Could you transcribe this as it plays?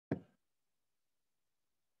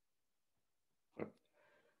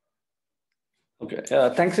Okay,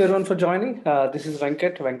 thanks everyone for joining. This is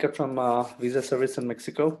Venkat from Visa Service in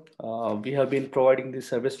Mexico. We have been providing this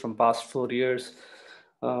service from past 4 years.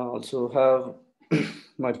 Also have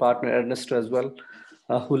my partner Ernesto as well,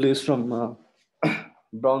 who lives from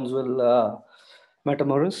Brownsville,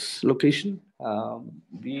 Matamoros location.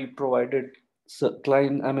 We provided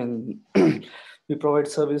client, I mean, we provide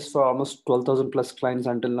service for almost 12,000 plus clients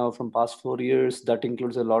until now from past 4 years. That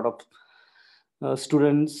includes a lot of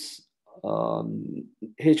students,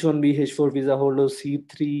 H1B, H4 visa holders,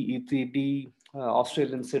 E3, E3D,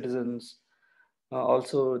 Australian citizens,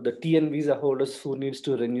 also the TN visa holders who needs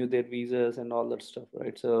to renew their visas and all that stuff,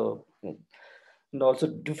 right? So, and also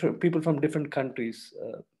different people from different countries.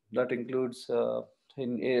 That includes a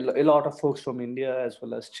lot of folks from India as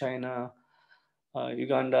well as China,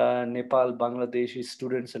 Uganda, Nepal, Bangladeshi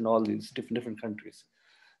students, and all these different countries.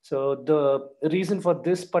 So the reason for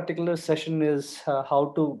this particular session is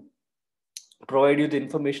how to provide you the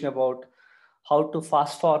information about how to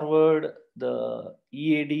fast forward the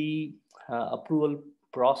EAD approval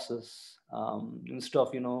process instead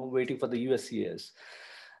of waiting for the USCIS.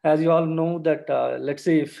 As you all know that let's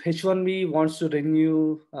say if H1B wants to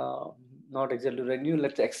renew, not exactly renew,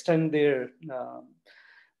 let's extend their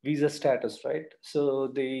visa status, right? So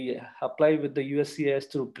they apply with the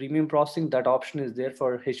USCIS through premium processing. That option is there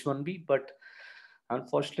for H1B, but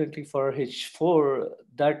unfortunately for H4,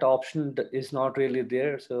 that option is not really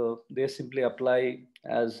there. So they simply apply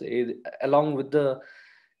as along with the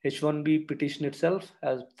H1B petition itself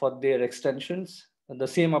as for their extensions. And the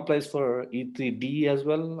same applies for E3D as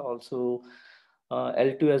well, also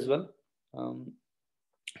L2 as well. Um,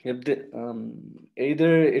 if the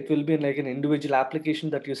either it will be like an individual application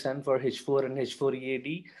that you send for H4 and H4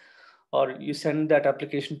 EAD, or you send that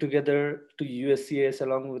application together to USCIS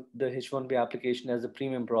along with the H1B application as a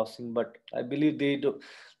premium processing. But I believe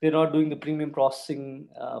they're not doing the premium processing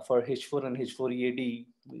for H4 and H4 EAD,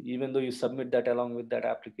 even though you submit that along with that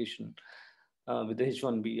application with the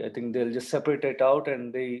H1B. I think they'll just separate it out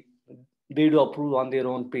and they do approve on their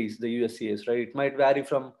own pace, the USCIS, right? It might vary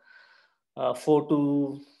from 4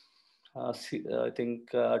 to I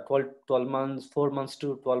think 12 months, 4 months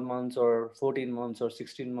to 12 months, or 14 months, or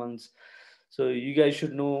 16 months. So you guys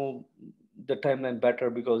should know the timeline better,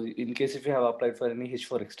 because in case if you have applied for any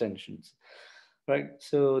H4 extensions, right?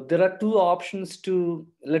 So there are two options to,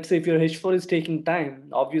 let's say if your H4 is taking time,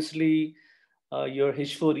 obviously your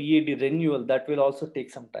H4 EAD renewal, that will also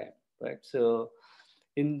take some time, right? So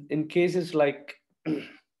in cases like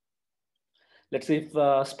let's say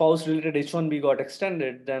if spouse related H1B got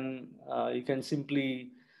extended, then you can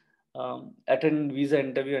simply attend visa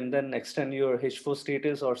interview and then extend your H4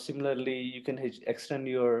 status, or similarly you can extend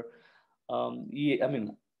your I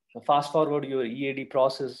mean fast forward your EAD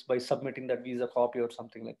process by submitting that visa copy or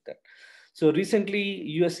something like that. So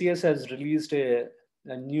recently USCIS has released a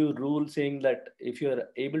new rule saying that if you're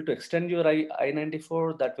able to extend your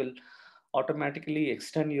I-94, that will automatically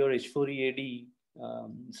extend your H4 EAD.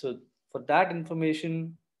 So for that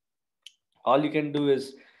information, all you can do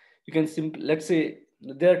is you can simply, let's say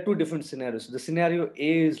there are two different scenarios. The scenario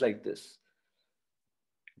A is like this.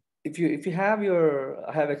 If you have your,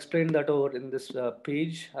 I have explained that over in this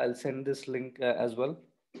page. I'll send this link as well.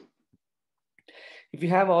 If you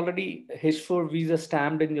have already H4 visa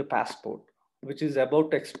stamped in your passport, which is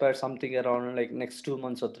about to expire something around like next 2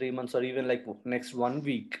 months or 3 months, or even like next 1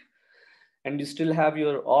 week, and you still have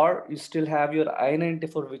your, or you still have your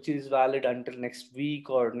I-94 which is valid until next week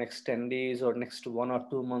or next 10 days or next 1 or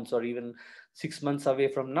 2 months or even 6 months away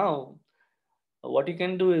from now, what you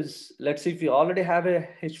can do is, let's say if you already have a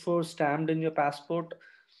H4 stamped in your passport,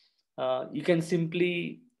 you can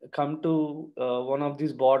simply come to one of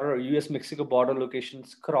these border US Mexico border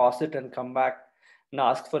locations, cross it and come back and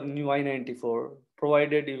ask for a new I-94,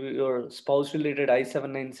 provided your spouse related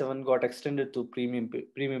I-797 got extended to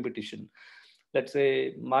premium petition. Let's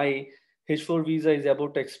say my H4 visa is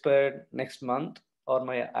about to expire next month, or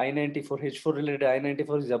my I-94 H4 related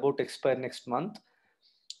I-94 is about to expire next month,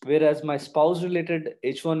 whereas my spouse related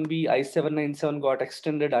H1B I-797 got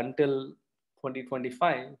extended until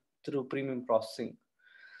 2025 through premium processing.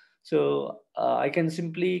 So I can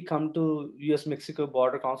simply come to US Mexico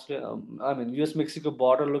border consulate, US Mexico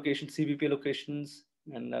border location, CBP locations,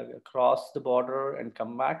 and cross the border and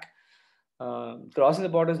come back. Crossing the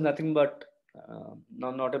border is nothing but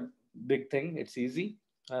not a big thing. It's easy.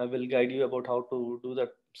 We'll guide you about how to do that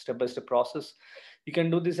step-by-step process. You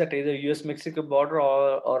can do this at either US Mexico border,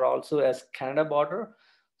 or also as Canada border.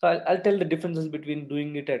 So I'll tell the differences between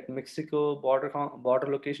doing it at Mexico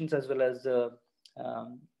border locations as well as the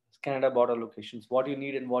Canada border locations, what you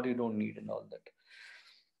need and what you don't need and all that.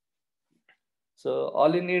 So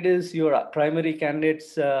all you need is your primary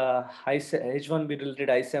candidate's H1B related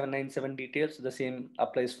I-797 details. The same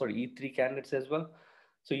applies for E3 candidates as well.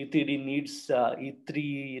 So E3D needs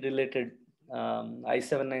E3 related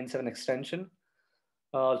I-797 extension.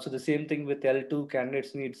 Also the same thing with L2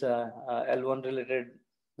 candidates needs L1 related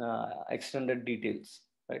extended details,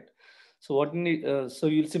 right? So what you need, so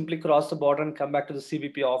you'll simply cross the border and come back to the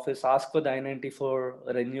CBP office, ask for the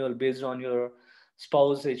I-94 renewal based on your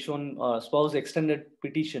spouse H1 spouse extended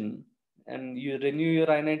petition, and you renew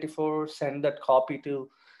your I-94, send that copy to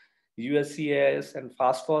USCIS, and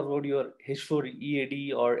fast forward your H4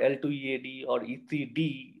 EAD or L2 EAD or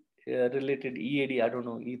E3D related EAD. I don't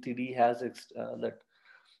know E3D has that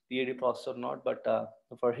EAD process or not, but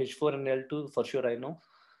for H4 and L2 for sure I know.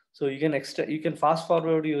 So you can fast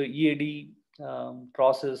forward your EAD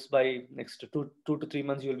process by next 2 to 3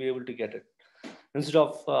 months. You'll be able to get it instead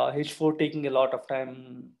of H4 taking a lot of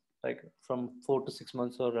time, like from 4 to 6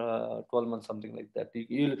 months or 12 months, something like that.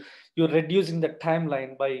 You're reducing the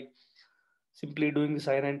timeline by simply doing this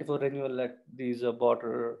I-94 renewal at these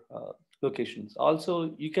border locations.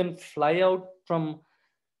 Also, you can fly out from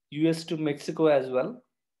US to Mexico as well,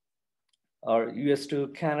 or US to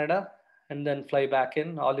Canada, and then fly back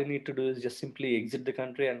in. All you need to do is just simply exit the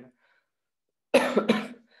country and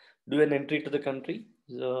do an entry to the country.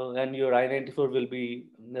 So, and your I-94 will be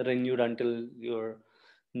renewed until your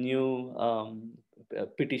new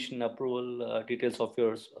petition approval details of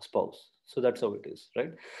your spouse. So that's how it is,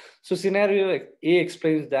 right? So scenario A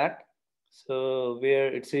explains that. So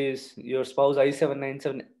where it says your spouse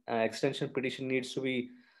I-797 extension petition needs to be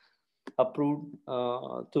approved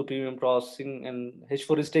through premium processing, and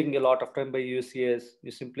H4 is taking a lot of time by USCIS.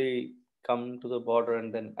 You simply come to the border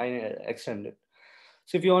and then I extend it.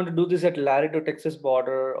 So if you want to do this at Laredo, Texas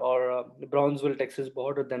border or Brownsville, Texas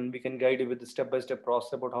border, then we can guide you with the step-by-step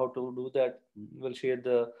process about how to do that. We'll share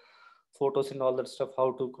the photos and all that stuff,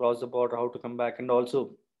 how to cross the border, how to come back, and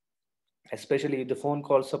also especially the phone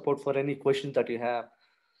call support for any questions that you have.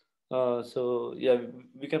 So yeah,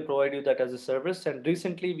 we can provide you that as a service. And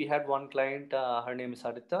recently we had one client, her name is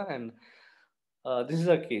Harita, and this is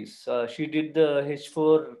her case. She did the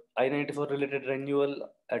H4 I-94 related renewal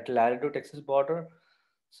at Laredo, Texas border.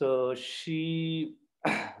 So she,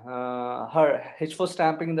 her H4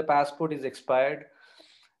 stamping in the passport is expired,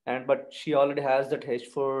 and but she already has that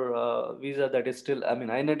H4 visa that is still, I mean,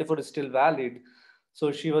 I-94 is still valid.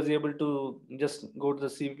 So she was able to just go to the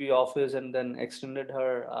CBP office and then extended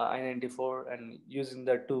her I-94 and using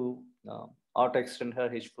that to auto extend her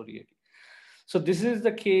H4 EAD. So this is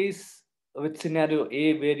the case with scenario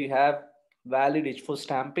A where you have valid H4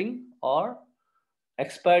 stamping or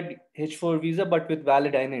expired H4 visa but with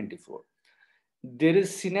valid I-94. There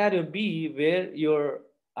is scenario B where your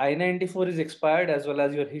I-94 is expired as well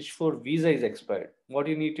as your H4 visa is expired. What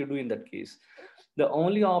you need to do in that case? The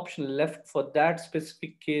only option left for that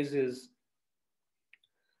specific case is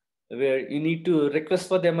where you need to request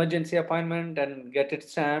for the emergency appointment and get it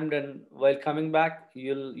stamped, and while coming back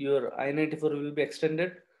your I-94 will be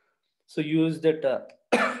extended. So use that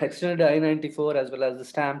extended I-94 as well as the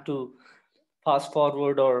stamp to fast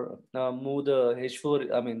forward or move the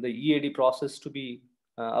H4, I mean the EAD process to be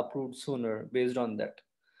approved sooner based on that.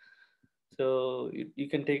 So you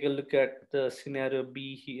can take a look at the scenario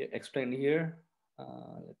B here explained here.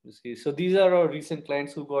 Let me see. So these are our recent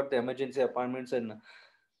clients who got the emergency appointments in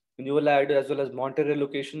New Laredo as well as Monterey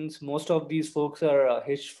locations. Most of these folks are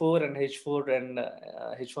H4 and H4 and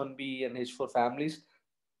H1B and H4 families.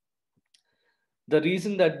 The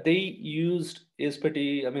reason that they used is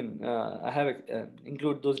pretty, I mean, I have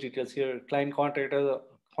include those details here. Client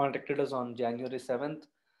contacted us on January 7th.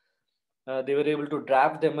 They were able to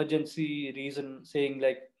draft the emergency reason saying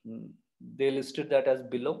like they listed that as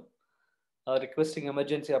below. Requesting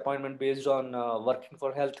emergency appointment based on working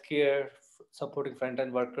for healthcare, supporting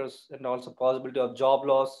frontline workers, and also possibility of job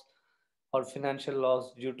loss or financial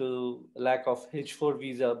loss due to lack of H4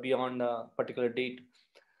 visa beyond a particular date.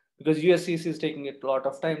 Because USCC is taking a lot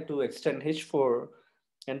of time to extend H4,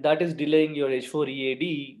 and that is delaying your H4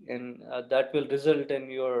 EAD, and that will result in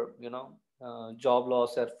your, job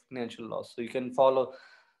loss or financial loss. So you can follow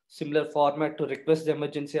similar format to request the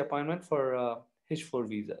emergency appointment for H4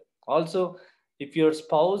 visa. Also, if your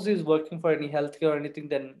spouse is working for any healthcare or anything,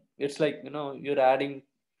 then it's like, you're adding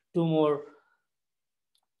two more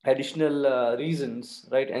additional reasons,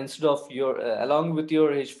 right? Instead of your, along with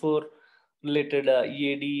your H4 related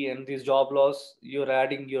EAD and these job loss, you're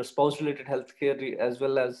adding your spouse related healthcare as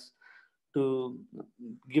well as to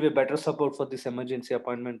give a better support for this emergency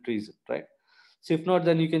appointment reason, right? So if not,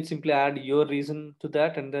 then you can simply add your reason to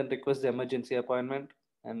that and then request the emergency appointment.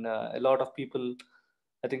 and a lot of people.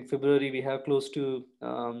 I think February we have close to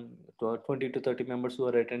 20 to 30 members who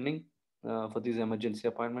are attending for this emergency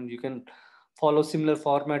appointment. You can follow similar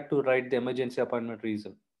format to write the emergency appointment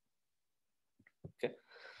reason. Okay.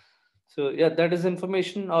 So yeah, that is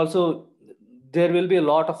information. Also, there will be a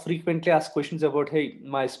lot of frequently asked questions about, hey,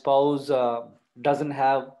 my spouse doesn't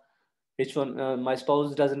have H1. My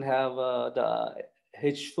spouse doesn't have the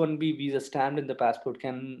H1B visa stamped in the passport.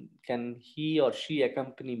 Can he or she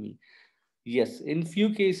accompany me? Yes, in few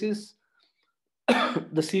cases,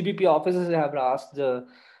 the CBP officers have asked the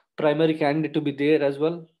primary candidate to be there as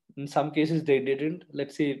well. In some cases, they didn't.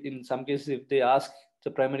 Let's say in some cases, if they ask the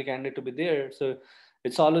primary candidate to be there, so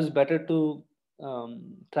it's always better to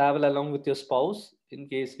travel along with your spouse in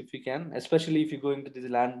case if you can, especially if you're going to these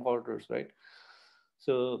land borders, right?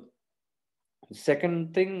 So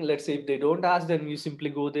second thing, let's say if they don't ask, then you simply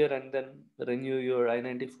go there and then renew your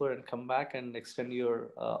I-94 and come back and extend your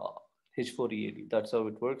H4 EAD. That's how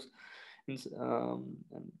it works. And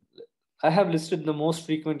I have listed the most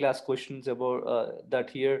frequently asked questions about that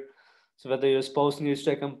here. So whether your spouse needs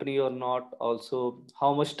to accompany or not, also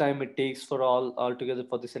how much time it takes for all together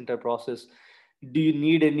for this entire process. Do you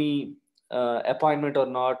need any appointment or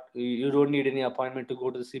not? You don't need any appointment to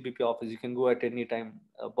go to the CBP office. You can go at any time.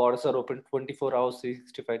 Borders are open 24 hours,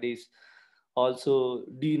 365 days. Also,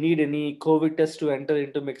 do you need any COVID test to enter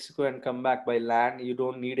into Mexico and come back by land? You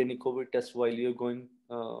don't need any COVID test while you're going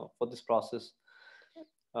for this process.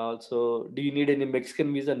 Also, do you need any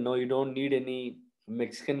Mexican visa? No, you don't need any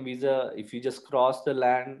Mexican visa if you just cross the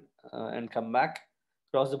land and come back,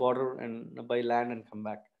 cross the border and by land and come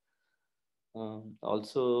back.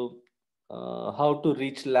 Also, how to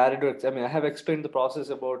reach Laredo. I mean, I have explained the process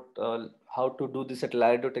about how to do this at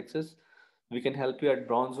Laredo, Texas. We can help you at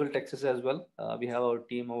Brownsville, Texas as well. We have our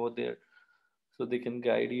team over there, so they can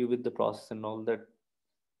guide you with the process and all that.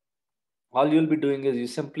 All you'll be doing is you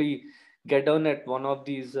simply get down at one of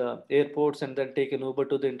these airports and then take an Uber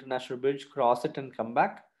to the international bridge, cross it, and come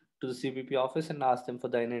back to the CBP office and ask them for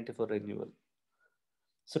the I-94 renewal.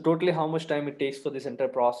 So totally, how much time it takes for this entire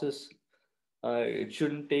process? It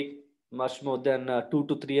shouldn't take much more than 2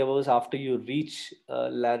 to 3 hours after you reach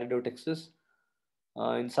Laredo, Texas.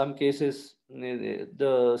 In some cases,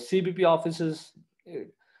 the CBP offices, uh,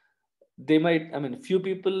 they might, I mean, few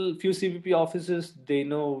CBP offices, they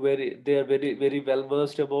know they are very well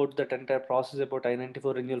versed about that entire process about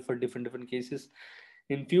I-94 renewal for different cases.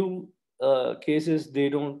 In few cases, they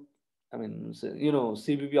don't. I mean, so,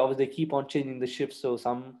 CBP office, they keep on changing the shifts, so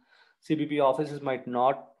some CBP offices might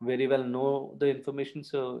not very well know the information.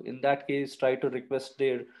 So in that case, try to request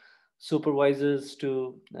their supervisors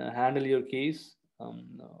to handle your case.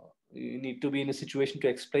 You need to be in a situation to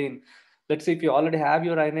explain. Let's say if you already have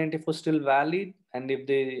your I-94 still valid, and if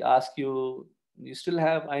they ask you, you still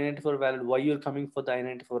have I-94 valid, why you're coming for the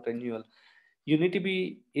I-94 renewal? You need to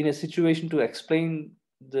be in a situation to explain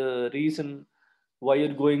the reason why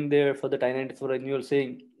you're going there for the I-94 renewal,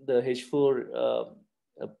 saying the H4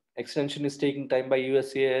 extension is taking time by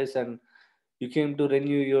USCIS, and you came to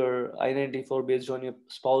renew your I-94 based on your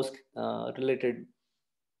spouse related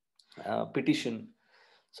petition.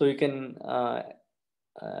 So you can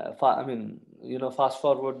I mean, fast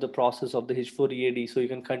forward the process of the H4 EAD, so you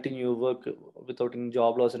can continue work without any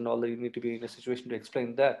job loss and all that. You need to be in a situation to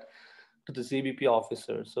explain that to the CBP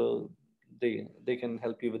officer, so they can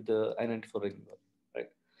help you with the I-94 renewal, right?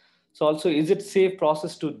 So also, is it safe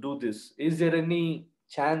process to do this? Is there any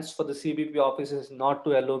chance for the CBP officers not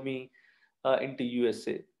to allow me into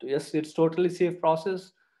USA? Yes, it's totally safe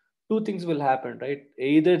process. Two things will happen, right?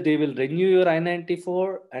 Either they will renew your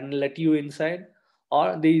I-94 and let you inside,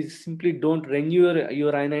 or they simply don't renew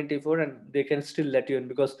your I-94 and they can still let you in,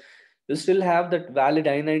 because you still have that valid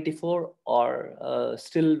I-94, or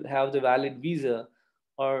still have the valid visa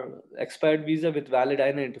or expired visa with valid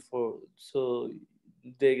I-94. So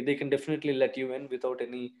they can definitely let you in without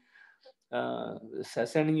any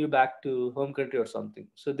sending you back to home country or something.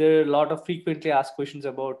 So there are a lot of frequently asked questions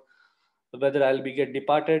about whether I'll be get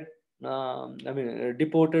departed,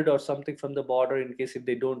 deported or something from the border in case if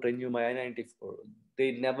they don't renew my I-94.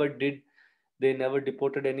 They never did. They never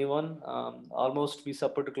deported anyone. Almost we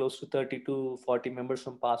supported close to 30 to 40 members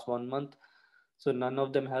from past 1 month. So none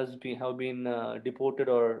of them have been deported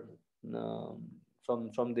or um,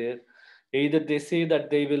 from there. Either they say that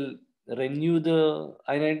they will renew the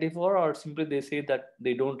I-94, or simply they say that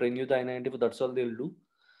they don't renew the I-94. That's all they'll do.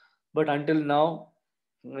 But until now,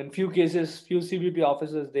 in few cases, few CBP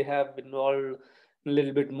officers, they have involved a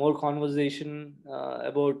little bit more conversation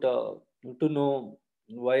about to know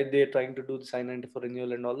why they're trying to do the I-94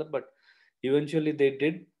 renewal and all that. But eventually they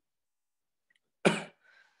did.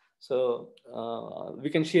 So we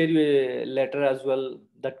can share you a letter as well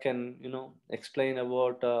that can, explain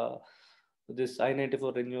about this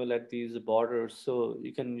I-94 renewal at these borders. So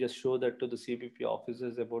you can just show that to the CBP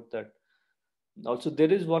officers about that. Also,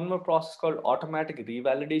 there is one more process called automatic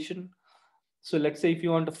revalidation. So let's say if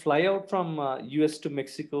you want to fly out from US to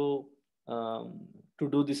Mexico to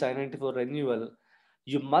do this I-94 renewal,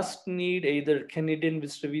 you must need either Canadian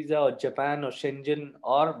visitor visa or Japan or Shenzhen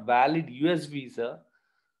or valid US visa.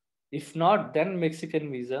 If not, then Mexican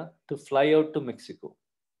visa to fly out to Mexico.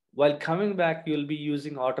 While coming back, you'll be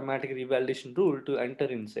using automatic revalidation rule to enter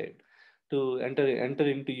inside, to enter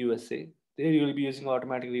into USA. There you will be using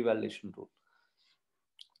automatic revalidation rule.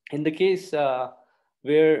 In the case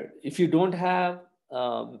where if you don't have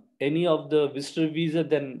any of the visitor visa,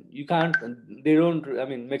 then you can't. They don't. I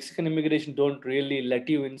mean, Mexican immigration don't really let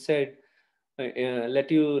you inside, let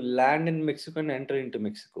you land in Mexico and enter into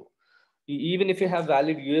Mexico. Even if you have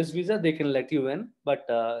valid US visa, they can let you in. But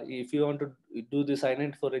if you want to do this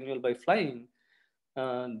I-94 renewal by flying,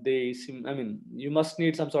 I mean, you must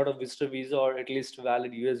need some sort of visitor visa or at least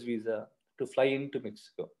valid US visa to fly into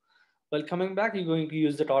Mexico. Well, coming back, you're going to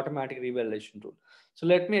use that automatic revalidation rule. So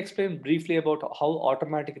let me explain briefly about how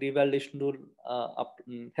automatic revalidation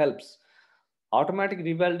rule helps. Automatic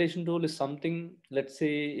revalidation rule is something, let's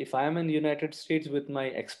say, if I am in the United States with my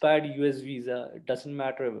expired US visa, it doesn't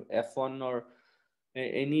matter F1 or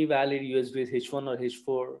any valid US visa, H1 or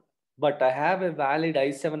H4, but I have a valid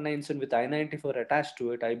I-797 with I-94 attached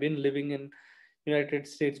to it. I've been living in United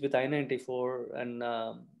States with I-94 and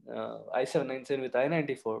I-797 with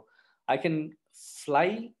I-94. I can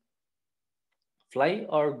fly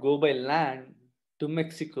or go by land to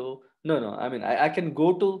Mexico. No. I mean, I can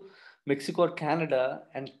go to Mexico or Canada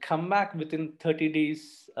and come back within 30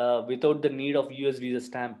 days without the need of US visa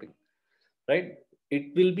stamping, right?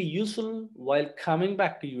 It will be useful while coming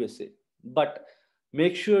back to USA, but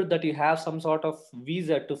make sure that you have some sort of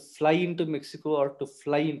visa to fly into Mexico or to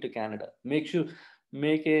fly into Canada. Make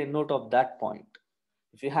a note of that point.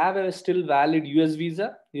 If you have a still valid US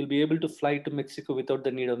visa, you'll be able to fly to Mexico without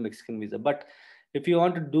the need of Mexican visa. But if you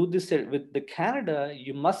want to do this with the Canada,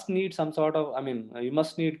 you must need some sort of, I mean, you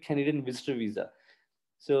must need Canadian visitor visa.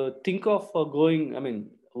 So think of going, I mean,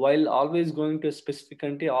 while always going to a specific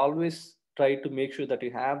country, always try to make sure that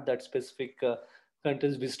you have that specific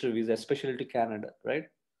country's visitor visa, especially to Canada, right?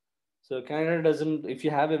 So Canada doesn't, if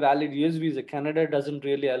you have a valid US visa, Canada doesn't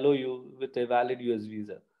really allow you with a valid US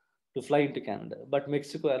visa to fly into Canada, but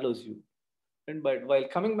Mexico allows you. And but while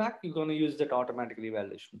coming back, you're going to use that automatic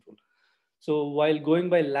revalidation tool. So while going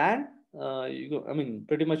by land, I mean,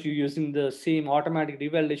 pretty much you're using the same automatic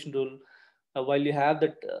revalidation rule. While you have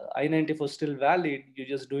that I-94 still valid, you're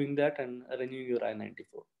just doing that and renewing your I-94.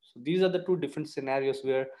 So these are the two different scenarios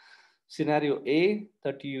where scenario A,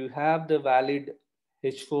 that you have the valid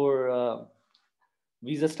H4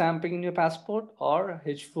 visa stamping in your passport or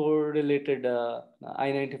H4 related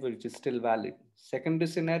I-94, which is still valid. Secondary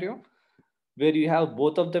scenario, where you have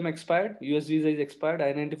both of them expired, US visa is expired,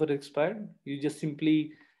 I-94 is expired, you just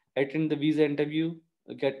simply attend the visa interview,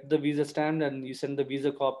 get the visa stamped, and you send the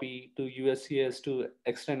visa copy to USCIS to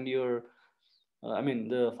extend your, I mean,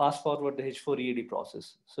 the fast forward the H4 EAD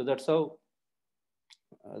process. So that's how,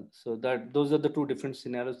 those are the two different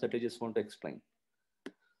scenarios that I just want to explain.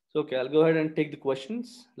 So, okay, I'll go ahead and take the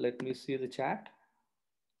questions. Let me see the chat.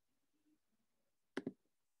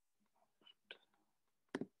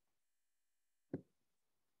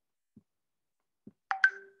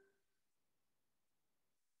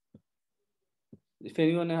 If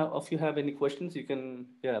anyone of you have any questions, you can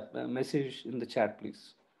message in the chat,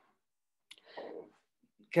 please.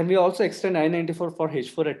 Can we also extend I-94 for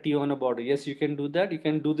H4 at Tijuana border? Yes, you can do that. You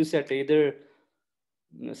can do this at either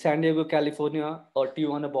San Diego, California or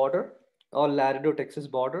Tijuana border or Laredo, Texas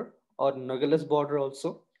border or Nogales border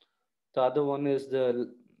also. The other one is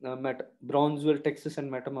the Brownsville, Texas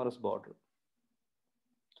and Matamoros border.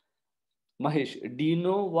 Mahesh, do you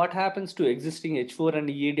know what happens to existing H4 and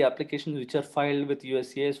EAD applications which are filed with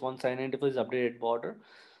USCIS once I-94 is updated border?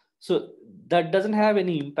 So that doesn't have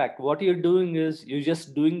any impact. What you're doing is you're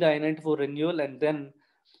just doing the I-94 renewal and then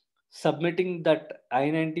submitting that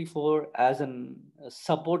I-94 as a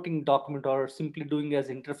supporting document or simply doing as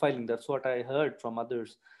interfiling. That's what I heard from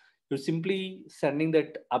others. You're simply sending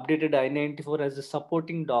that updated I-94 as a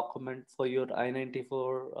supporting document for your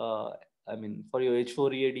I-94, I mean, for your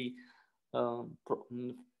H4 EAD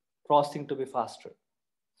processing to be faster.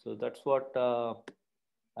 So that's what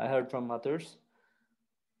I heard from others.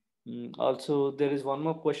 Also, there is one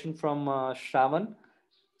more question from Shravan.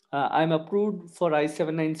 I'm approved for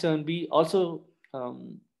I-797B. Also,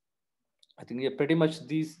 I think, yeah, pretty much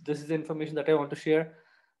this is the information that I want to share.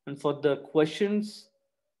 And for the questions,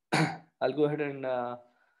 I'll go ahead and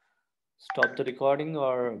stop the recording,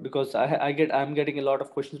 or because I'm getting a lot of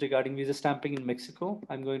questions regarding visa stamping in Mexico.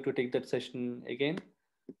 I'm going to take that session again.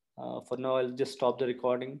 For now, I'll just stop the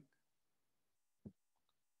recording.